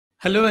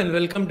Hello and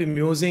welcome to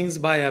Musings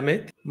by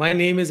Amit. My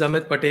name is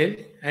Amit Patel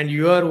and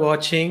you are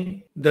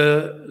watching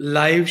the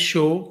live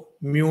show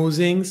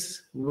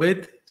Musings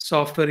with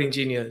Software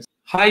Engineers.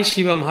 Hi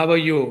Shivam, how are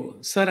you?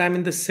 Sir, I'm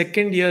in the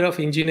second year of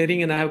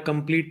engineering and I have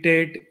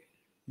completed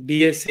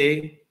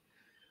DSA.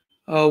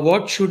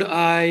 What should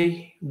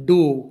I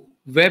do?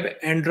 Web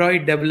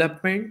Android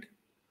development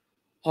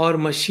or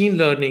machine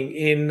learning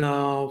in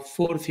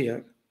fourth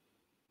year?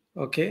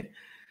 Okay.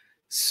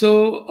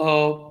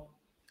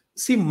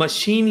 See,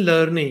 machine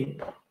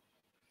learning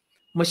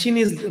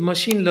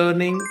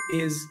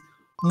is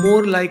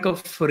more like a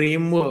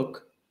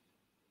framework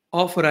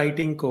of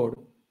writing code.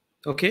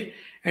 Okay.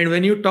 And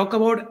when you talk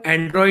about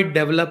Android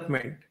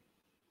development,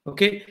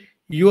 okay,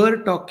 you are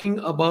talking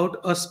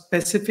about a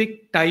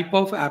specific type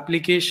of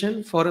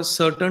application for a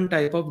certain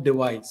type of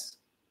device.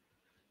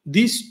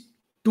 These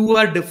two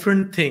are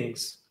different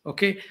things.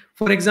 Okay.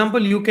 For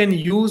example, you can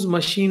use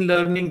machine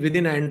learning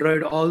within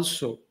Android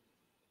also.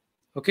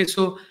 Okay,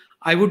 so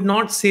I would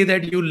not say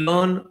that you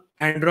learn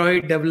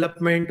Android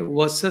development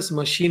versus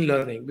machine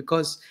learning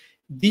because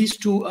these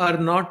two are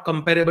not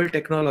comparable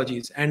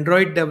technologies.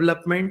 Android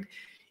development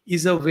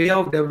is a way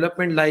of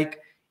development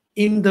like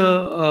in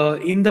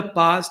the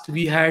past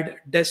we had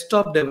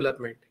desktop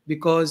development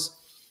because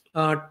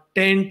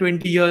 10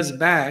 20 years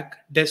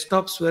back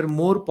desktops were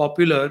more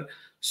popular,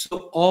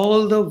 so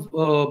all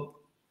the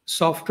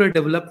software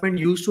development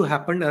used to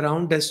happen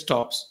around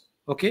desktops.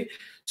 Okay,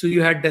 so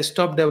you had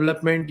desktop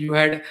development, you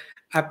had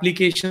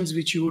applications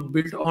which you would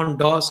build on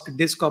DOS,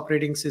 disk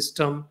operating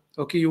system.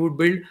 Okay, you would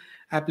build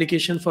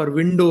application for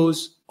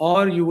Windows,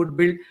 or you would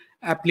build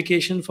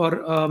application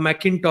for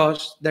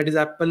Macintosh, that is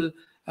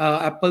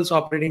Apple's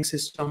operating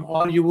system,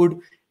 or you would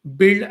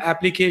build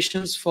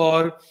applications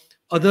for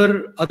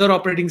other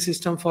operating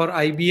system. For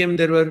IBM,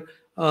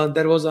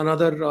 there was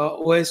another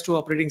OS2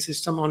 operating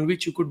system on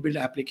which you could build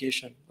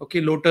application. Okay,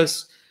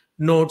 Lotus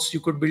Notes, you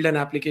could build an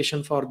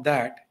application for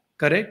that.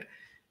 Correct.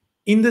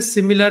 In the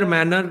similar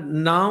manner,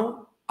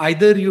 now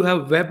either you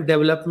have web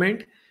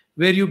development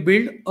where you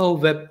build a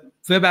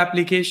web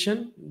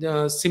application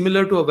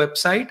similar to a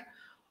website,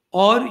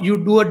 or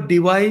you do a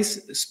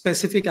device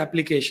specific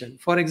application.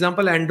 For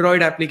example,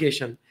 Android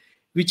application,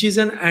 which is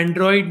an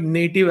Android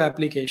native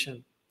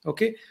application.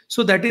 Okay,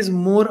 so that is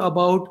more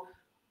about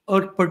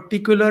a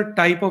particular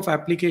type of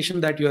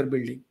application that you are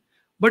building.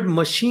 But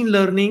machine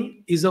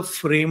learning is a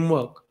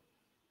framework.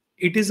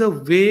 It is a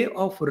way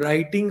of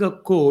writing a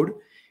code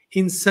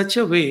in such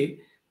a way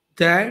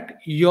that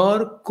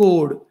your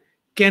code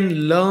can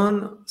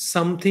learn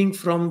something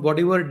from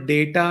whatever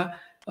data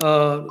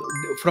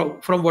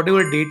from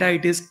whatever data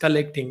it is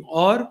collecting,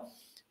 or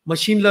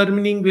machine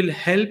learning will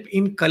help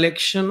in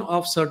collection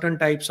of certain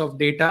types of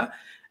data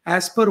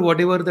as per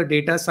whatever the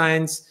data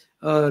science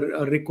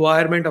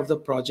requirement of the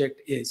project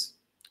is.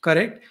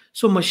 Correct.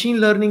 So machine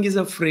learning is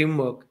a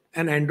framework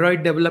and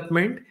Android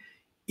development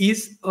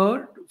is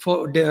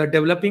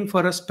developing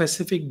for a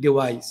specific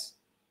device.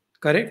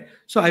 Correct.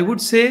 So I would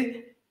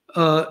say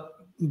uh,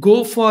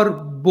 go for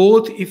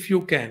both if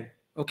you can.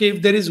 Okay,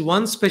 if there is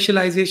one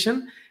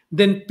specialization,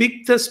 then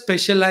pick the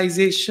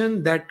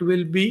specialization that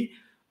will be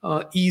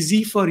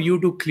easy for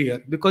you to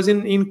clear, because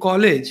in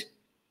college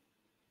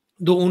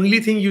the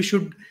only thing you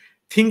should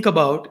think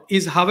about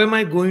is how am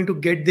I going to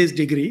get this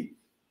degree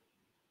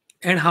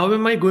and how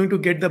am I going to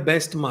get the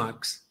best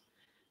marks.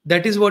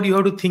 That is what you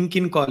have to think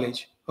in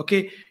college.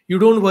 Okay, you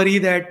don't worry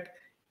that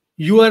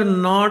you are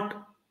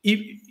not, if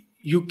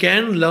you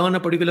can learn a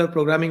particular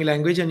programming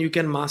language and you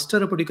can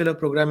master a particular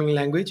programming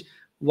language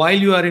while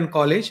you are in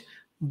college,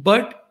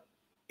 but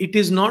it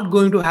is not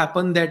going to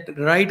happen that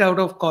right out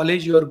of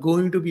college you are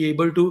going to be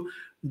able to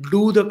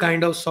do the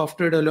kind of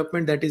software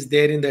development that is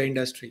there in the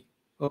industry.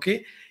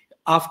 Okay,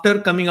 after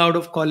coming out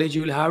of college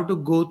you will have to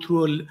go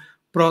through a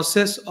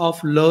process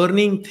of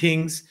learning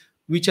things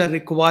which are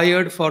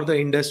required for the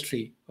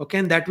industry. Okay,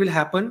 and that will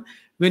happen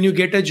when you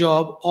get a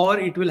job, or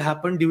it will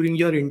happen during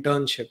your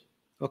internship.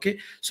 Okay,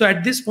 so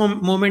at this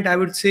moment I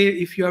would say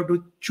if you have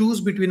to choose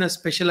between a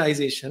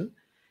specialization,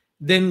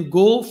 then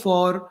go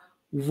for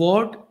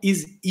what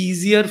is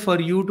easier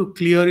for you to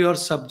clear your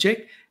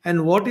subject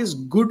and what is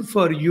good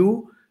for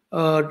you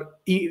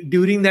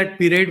during that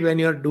period when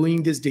you are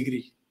doing this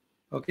degree.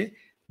 Okay,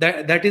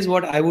 that is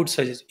what I would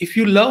suggest. If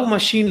you love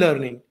machine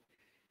learning,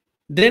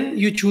 then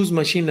you choose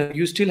machine learning.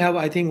 You still have,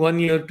 I think, 1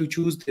 year to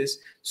choose this.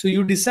 So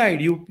you decide,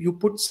 you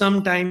put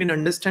some time in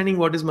understanding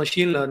what is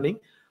machine learning,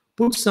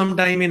 put some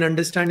time in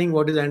understanding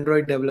what is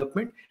Android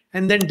development,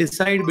 and then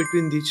decide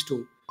between these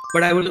two.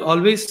 But I will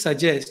always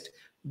suggest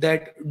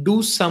that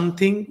do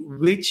something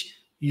which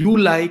you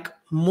like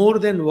more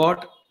than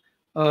what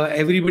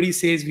everybody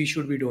says we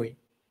should be doing.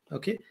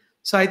 Okay,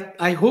 so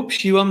I hope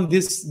Shivam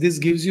this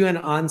gives you an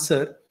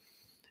answer.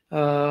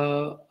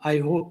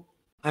 I hope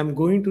I'm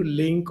going to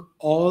link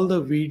all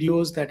the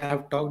videos that I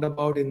have talked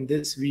about in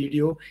this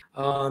video.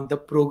 The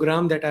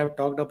program that I've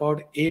talked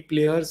about, A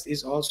Players,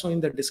 is also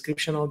in the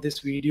description of this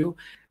video.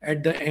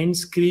 At the end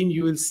screen,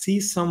 you will see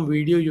some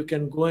video. You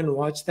can go and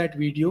watch that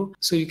video.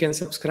 So you can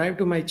subscribe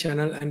to my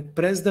channel and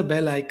press the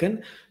bell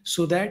icon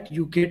so that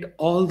you get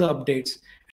all the updates.